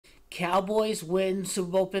Cowboys win Super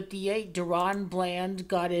Bowl 58. Daron Bland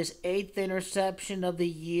got his 8th interception of the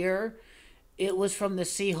year. It was from the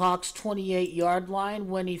Seahawks' 28-yard line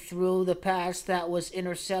when he threw the pass that was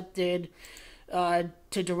intercepted to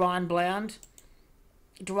Daron Bland.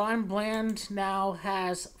 Daron Bland now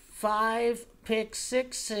has 5 pick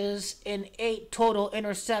sixes and 8 total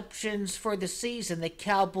interceptions for the season. The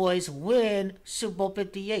Cowboys win Super Bowl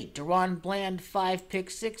 58. Daron Bland, 5 pick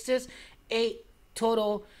sixes, 8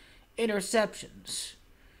 total interceptions.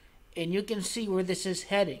 And you can see where this is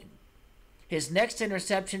heading. His next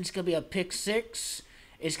interception is going to be a pick 6.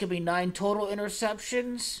 It's going to be 9 total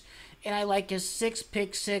interceptions. And I like his 6th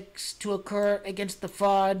pick 6 to occur against the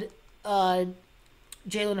fraud Jalen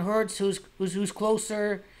Hurts, who's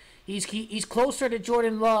closer. He's closer to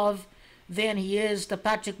Jordan Love than he is to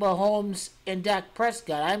Patrick Mahomes and Dak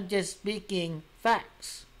Prescott. I'm just speaking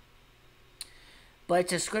facts.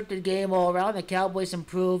 But it's a scripted game all around. The Cowboys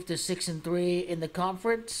improved to 6-3 in the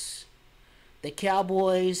conference. The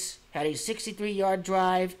Cowboys had a 63-yard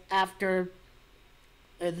drive after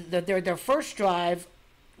their first drive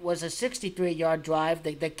was a 63-yard drive.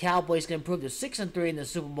 The Cowboys can improve to 6-3 in the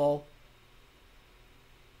Super Bowl.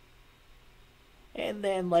 And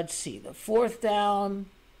then let's see, the 4th down,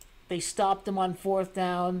 they stopped them on 4th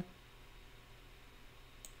down.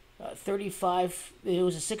 35. It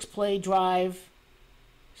was a 6-play drive.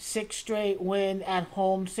 6 straight win at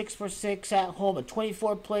home, 6 for 6 at home. A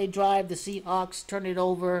 24-play drive. The Seahawks turned it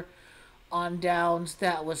over on downs.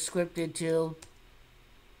 That was scripted too.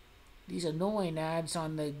 These annoying ads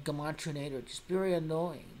on the Gematrinator, just very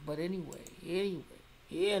annoying. But anyhow.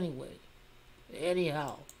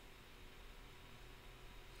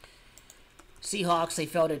 Seahawks, they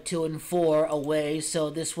fell to 2-4 away, so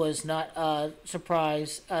this was not a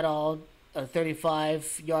surprise at all. A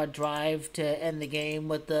 35-yard drive to end the game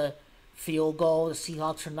with the field goal. The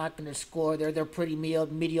Seahawks are not going to score. They're a pretty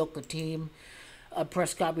mediocre team.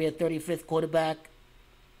 Prescott be a 35th quarterback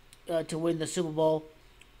to win the Super Bowl.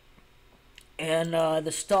 And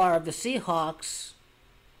the star of the Seahawks,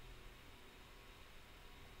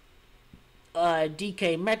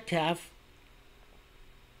 DK Metcalf,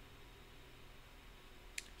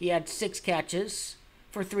 he had 6 catches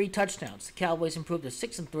for 3 touchdowns. The Cowboys improved to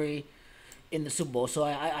 6-3 in the Super Bowl. So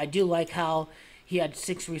I do like how he had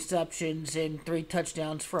 6 receptions and 3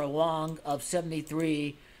 touchdowns for a long of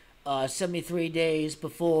 73 days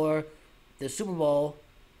before the Super Bowl.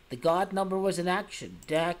 The God number was in action.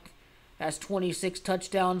 Dak has 26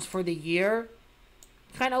 touchdowns for the year.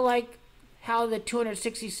 Kind of like how the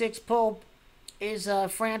 266 Pope is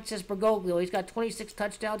Francis Bergoglio. He's got 26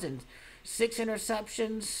 touchdowns and 6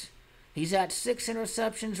 interceptions. He's at 6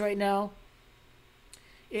 interceptions right now.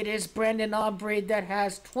 It is Brandon Aubrey that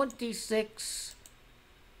has 26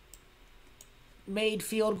 made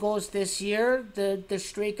field goals this year. The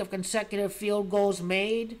streak of consecutive field goals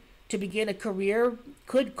made to begin a career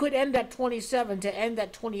could end at 27 to end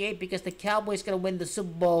at 28 because the Cowboys going to win the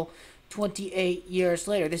Super Bowl 28 years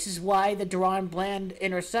later. This is why the Daron Bland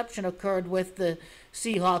interception occurred with the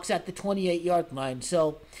Seahawks at the 28-yard line.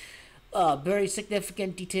 So, very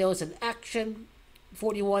significant details in action.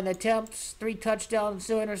 41 attempts, 3 touchdowns,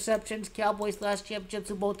 2 interceptions. Cowboys last championship,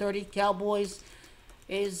 Super Bowl 30. Cowboys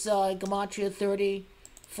is Gematria 30.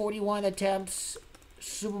 41 attempts.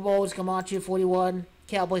 Super Bowl is Gematria 41.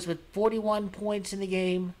 Cowboys with 41 points in the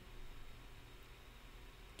game.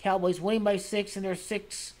 Cowboys winning by 6 in their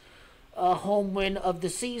 6th home win of the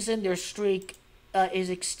season. Their streak is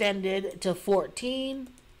extended to 14.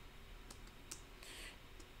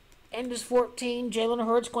 And is 14. Jalen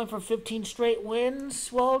Hurts going for 15 straight wins.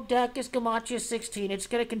 Well, Dak is Gematria 16. It's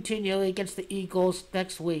going to continue against the Eagles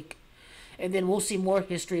next week. And then we'll see more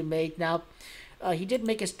history made. Now, he did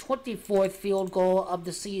make his 24th field goal of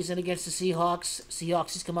the season against the Seahawks.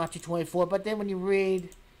 Seahawks is Gematria 24. But then when you read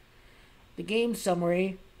the game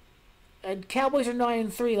summary, and Cowboys are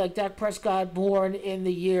 9-3, like Dak Prescott, born in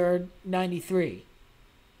the year 93.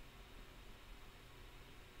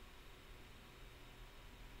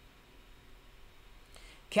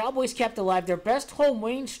 Cowboys kept alive their best home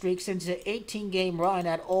winning streak since the 18-game run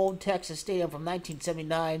at Old Texas Stadium from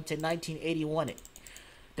 1979 to 1981.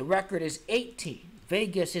 The record is 18.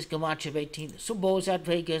 Vegas is Gematria of 18. The Super Bowl is at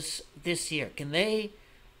Vegas this year. Can they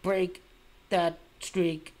break that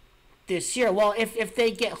streak this year? Well, if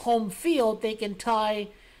they get home field, they can tie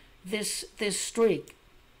this streak.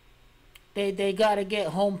 They got to get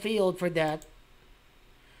home field for that.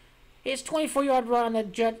 His 24-yard run on a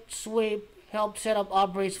jet sweep helped set up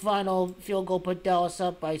Aubrey's final field goal, put Dallas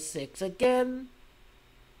up by 6. Again,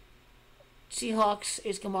 Seahawks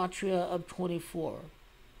is Gematria of 24.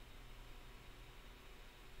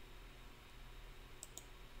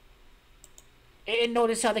 And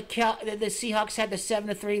notice how the Seahawks had the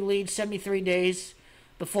 7-3 lead 73 days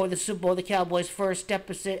before the Super Bowl. The Cowboys' first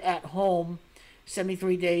deficit at home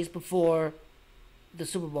 73 days before the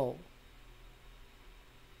Super Bowl.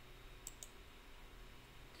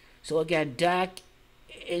 So again, Dak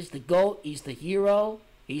is the GOAT. He's the hero.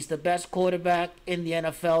 He's the best quarterback in the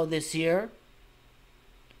NFL this year.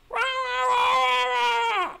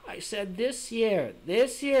 I said this year.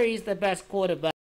 This year he's the best quarterback.